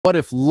What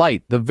if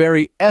light, the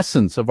very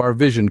essence of our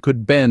vision,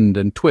 could bend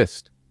and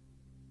twist?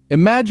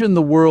 Imagine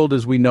the world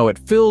as we know it,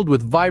 filled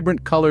with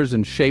vibrant colors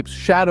and shapes,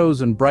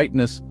 shadows and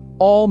brightness,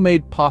 all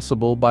made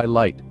possible by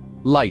light.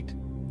 Light,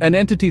 an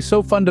entity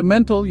so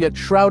fundamental yet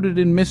shrouded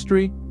in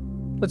mystery.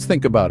 Let's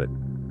think about it.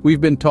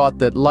 We've been taught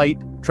that light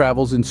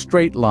travels in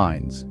straight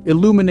lines,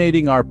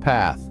 illuminating our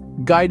path,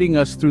 guiding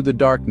us through the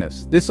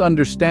darkness. This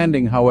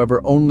understanding,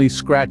 however, only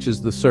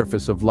scratches the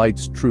surface of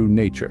light's true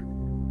nature.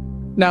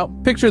 Now,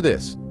 picture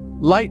this.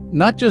 Light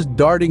not just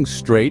darting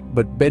straight,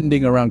 but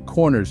bending around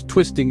corners,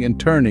 twisting and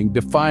turning,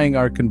 defying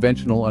our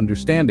conventional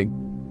understanding.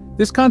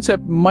 This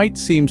concept might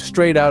seem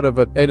straight out of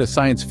a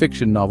science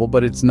fiction novel,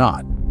 but it's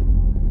not.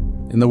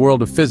 In the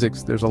world of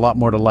physics, there's a lot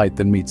more to light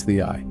than meets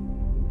the eye.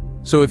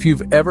 So if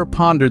you've ever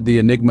pondered the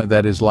enigma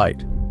that is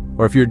light,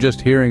 or if you're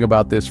just hearing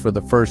about this for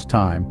the first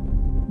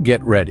time,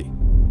 get ready.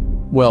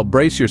 Well,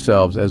 brace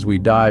yourselves as we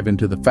dive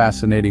into the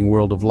fascinating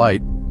world of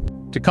light.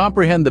 To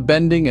comprehend the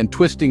bending and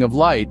twisting of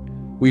light,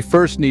 we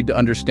first need to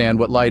understand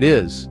what light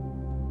is.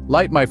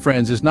 Light, my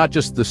friends, is not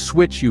just the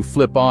switch you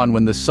flip on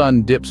when the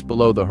sun dips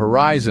below the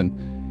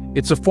horizon.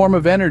 It's a form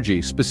of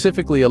energy,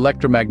 specifically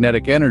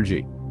electromagnetic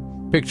energy.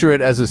 Picture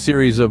it as a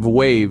series of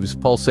waves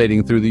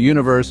pulsating through the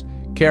universe,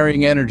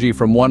 carrying energy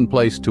from one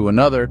place to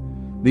another.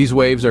 These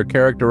waves are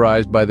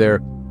characterized by their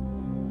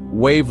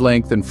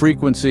wavelength and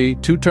frequency,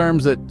 two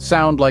terms that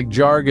sound like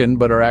jargon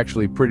but are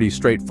actually pretty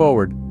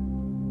straightforward.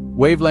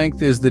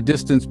 Wavelength is the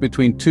distance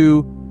between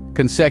two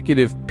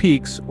consecutive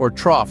peaks or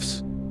troughs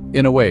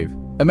in a wave.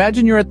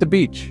 Imagine you're at the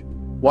beach,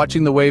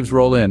 watching the waves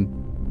roll in.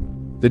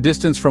 The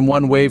distance from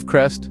one wave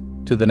crest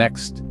to the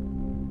next,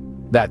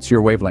 that's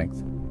your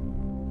wavelength.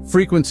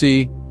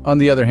 Frequency, on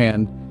the other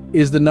hand,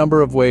 is the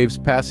number of waves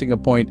passing a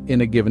point in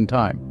a given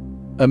time.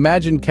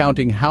 Imagine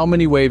counting how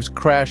many waves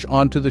crash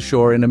onto the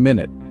shore in a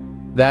minute.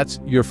 That's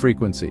your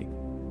frequency.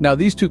 Now,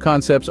 these two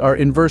concepts are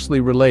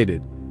inversely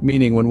related,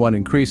 meaning when one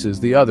increases,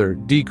 the other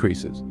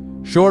decreases.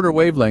 Shorter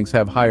wavelengths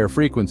have higher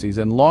frequencies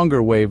and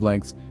longer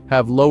wavelengths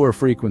have lower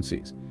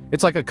frequencies.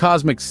 It's like a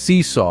cosmic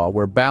seesaw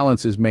where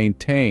balance is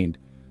maintained.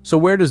 So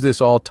where does this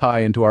all tie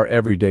into our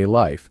everyday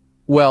life?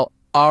 Well,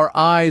 our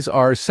eyes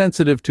are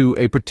sensitive to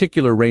a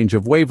particular range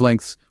of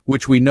wavelengths,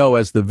 which we know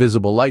as the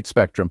visible light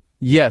spectrum.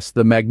 Yes,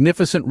 the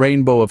magnificent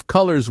rainbow of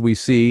colors we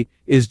see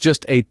is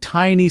just a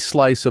tiny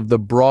slice of the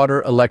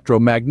broader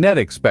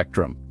electromagnetic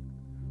spectrum.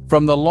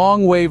 From the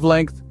long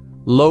wavelength,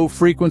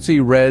 low-frequency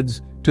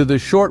reds to the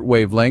short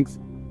wavelength,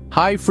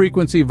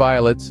 high-frequency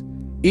violets,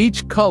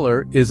 each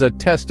color is a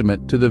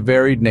testament to the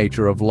varied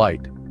nature of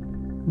light.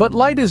 But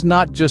light is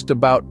not just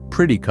about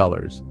pretty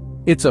colors.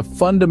 It's a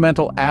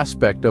fundamental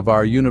aspect of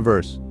our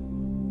universe,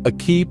 a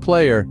key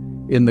player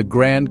in the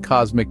grand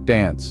cosmic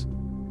dance.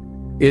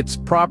 Its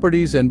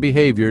properties and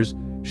behaviors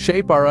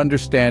shape our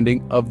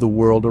understanding of the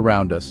world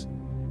around us,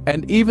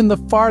 and even the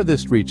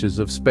farthest reaches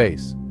of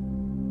space.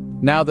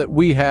 Now that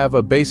we have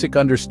a basic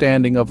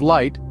understanding of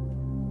light,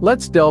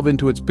 let's delve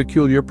into its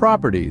peculiar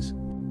properties.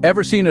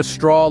 Ever seen a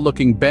straw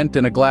looking bent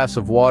in a glass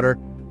of water?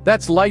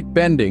 That's light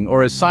bending,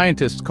 or as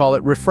scientists call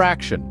it,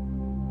 refraction.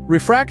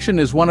 Refraction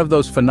is one of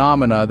those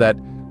phenomena that,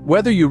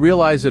 whether you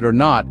realize it or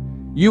not,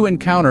 you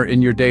encounter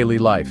in your daily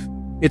life.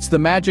 It's the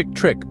magic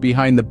trick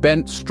behind the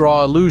bent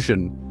straw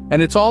illusion,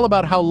 and it's all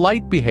about how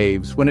light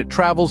behaves when it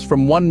travels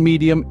from one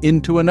medium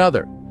into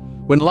another.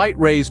 When light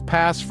rays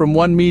pass from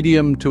one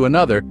medium to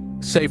another,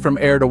 say from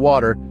air to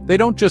water, they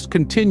don't just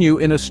continue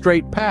in a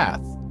straight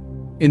path.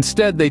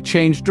 Instead, they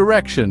change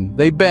direction,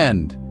 they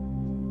bend.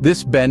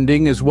 This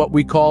bending is what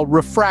we call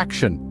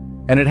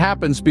refraction, and it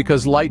happens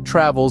because light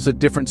travels at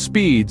different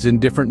speeds in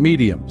different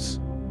mediums.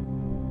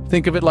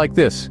 Think of it like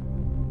this.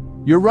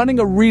 You're running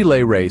a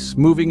relay race,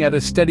 moving at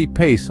a steady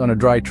pace on a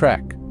dry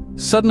track.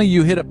 Suddenly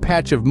you hit a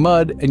patch of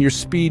mud and your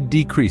speed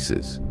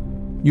decreases.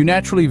 You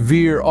naturally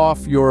veer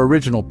off your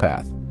original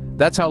path.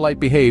 That's how light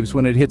behaves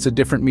when it hits a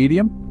different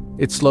medium.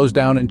 It slows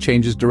down and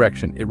changes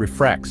direction. It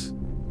refracts.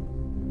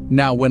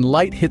 Now, when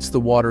light hits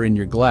the water in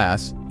your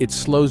glass, it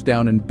slows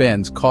down and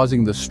bends,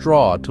 causing the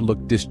straw to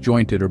look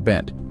disjointed or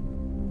bent.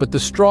 But the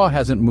straw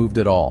hasn't moved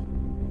at all.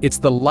 It's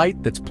the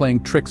light that's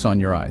playing tricks on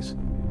your eyes.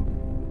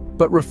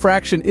 But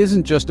refraction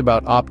isn't just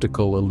about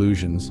optical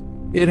illusions.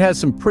 It has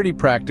some pretty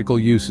practical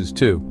uses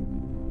too.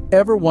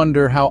 Ever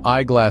wonder how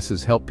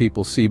eyeglasses help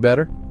people see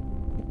better?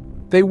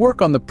 They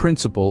work on the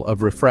principle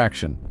of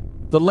refraction.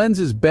 The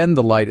lenses bend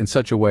the light in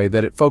such a way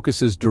that it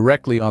focuses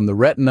directly on the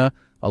retina,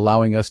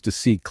 allowing us to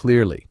see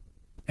clearly.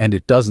 And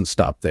it doesn't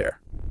stop there.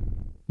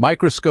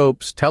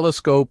 Microscopes,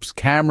 telescopes,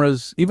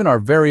 cameras, even our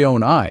very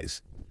own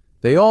eyes,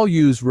 they all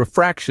use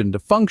refraction to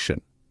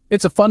function.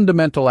 It's a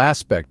fundamental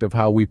aspect of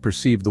how we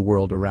perceive the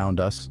world around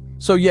us.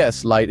 So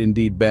yes, light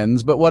indeed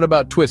bends, but what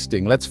about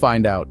twisting? Let's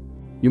find out.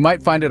 You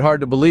might find it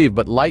hard to believe,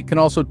 but light can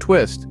also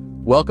twist.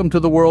 Welcome to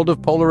the world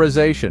of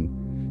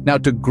polarization. Now,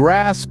 to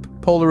grasp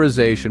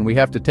polarization, we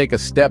have to take a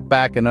step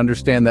back and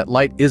understand that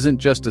light isn't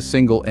just a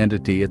single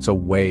entity, it's a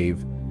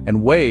wave.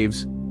 And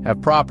waves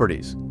have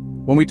properties.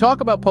 When we talk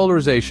about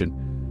polarization,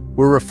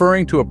 we're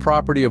referring to a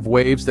property of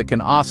waves that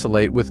can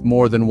oscillate with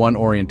more than one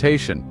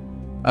orientation.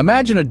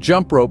 Imagine a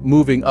jump rope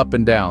moving up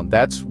and down.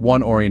 That's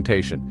one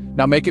orientation.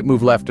 Now make it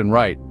move left and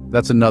right.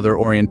 That's another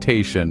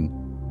orientation.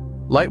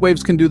 Light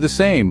waves can do the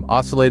same,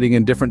 oscillating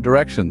in different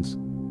directions.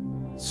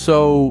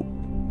 So,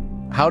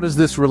 how does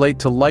this relate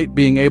to light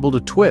being able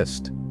to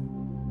twist?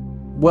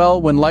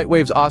 Well, when light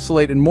waves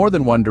oscillate in more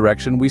than one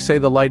direction, we say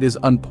the light is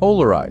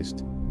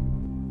unpolarized.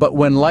 But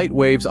when light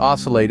waves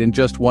oscillate in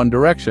just one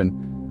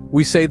direction,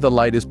 we say the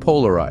light is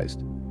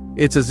polarized.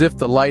 It's as if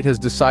the light has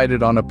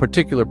decided on a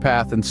particular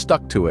path and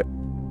stuck to it.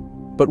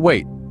 But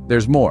wait,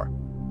 there's more.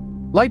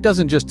 Light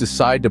doesn't just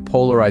decide to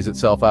polarize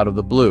itself out of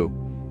the blue.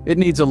 It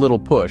needs a little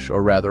push,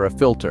 or rather a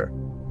filter.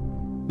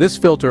 This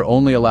filter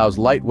only allows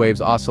light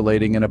waves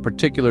oscillating in a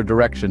particular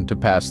direction to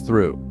pass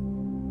through.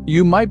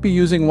 You might be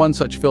using one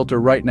such filter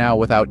right now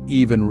without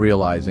even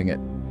realizing it.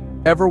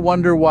 Ever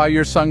wonder why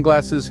your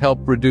sunglasses help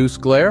reduce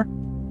glare?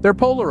 They're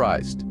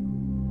polarized.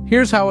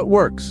 Here's how it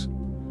works.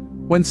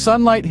 When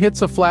sunlight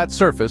hits a flat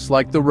surface,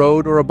 like the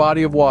road or a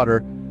body of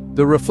water,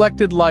 the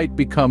reflected light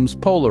becomes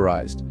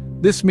polarized.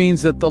 This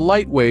means that the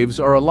light waves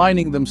are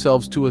aligning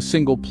themselves to a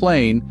single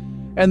plane,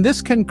 and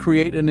this can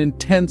create an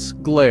intense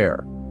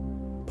glare.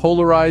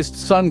 Polarized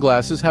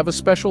sunglasses have a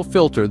special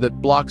filter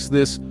that blocks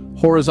this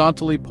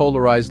horizontally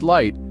polarized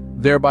light,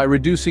 thereby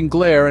reducing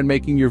glare and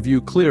making your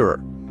view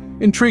clearer.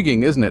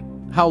 Intriguing, isn't it?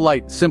 How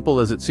light, simple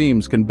as it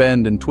seems, can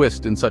bend and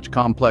twist in such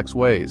complex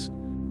ways.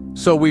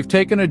 So we've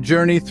taken a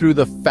journey through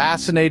the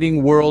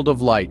fascinating world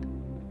of light,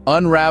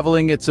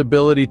 unraveling its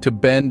ability to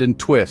bend and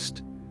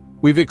twist.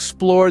 We've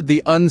explored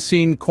the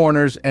unseen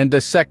corners and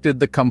dissected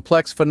the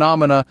complex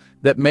phenomena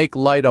that make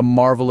light a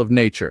marvel of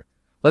nature.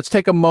 Let's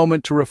take a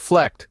moment to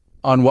reflect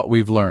on what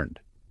we've learned.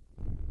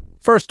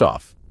 First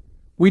off,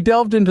 we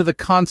delved into the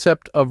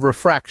concept of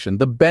refraction,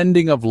 the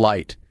bending of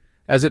light,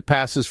 as it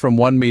passes from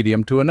one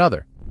medium to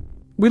another.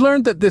 We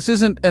learned that this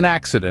isn't an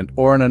accident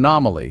or an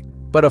anomaly,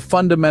 but a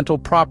fundamental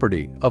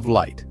property of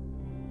light.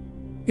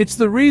 It's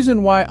the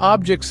reason why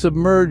objects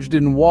submerged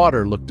in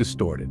water look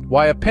distorted,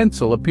 why a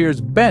pencil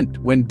appears bent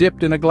when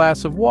dipped in a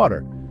glass of water,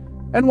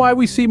 and why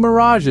we see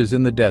mirages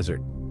in the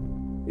desert.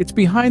 It's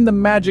behind the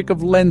magic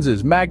of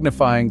lenses,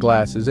 magnifying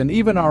glasses, and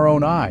even our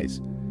own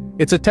eyes.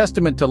 It's a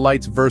testament to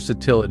light's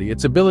versatility,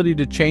 its ability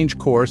to change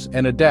course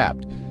and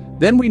adapt.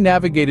 Then we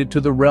navigated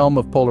to the realm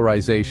of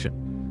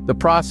polarization, the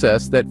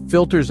process that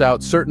filters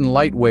out certain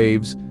light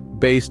waves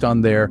based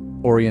on their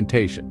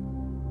orientation.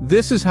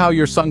 This is how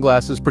your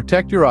sunglasses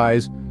protect your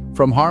eyes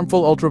from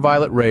harmful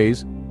ultraviolet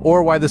rays,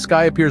 or why the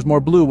sky appears more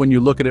blue when you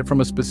look at it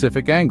from a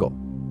specific angle.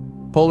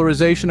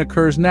 Polarization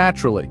occurs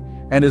naturally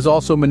and is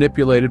also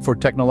manipulated for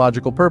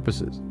technological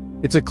purposes.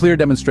 It's a clear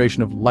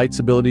demonstration of light's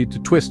ability to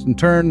twist and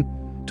turn,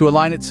 to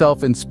align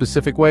itself in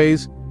specific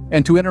ways,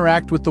 and to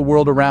interact with the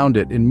world around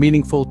it in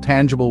meaningful,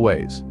 tangible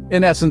ways.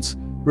 In essence,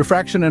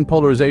 refraction and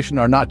polarization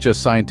are not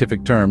just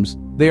scientific terms.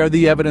 They are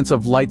the evidence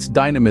of light's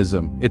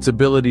dynamism, its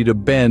ability to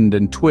bend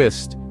and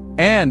twist,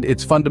 and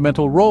its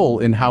fundamental role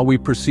in how we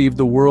perceive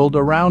the world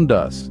around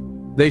us.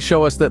 They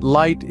show us that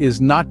light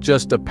is not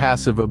just a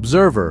passive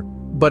observer,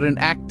 but an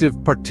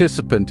active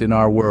participant in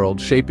our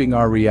world, shaping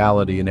our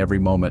reality in every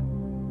moment.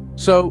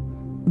 So,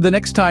 the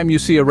next time you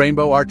see a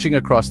rainbow arching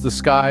across the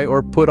sky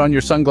or put on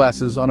your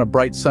sunglasses on a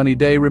bright sunny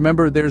day,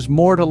 remember there's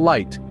more to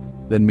light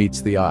than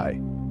meets the eye.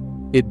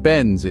 It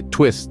bends, it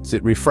twists,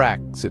 it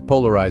refracts, it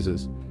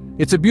polarizes.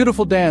 It's a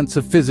beautiful dance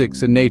of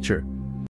physics and nature,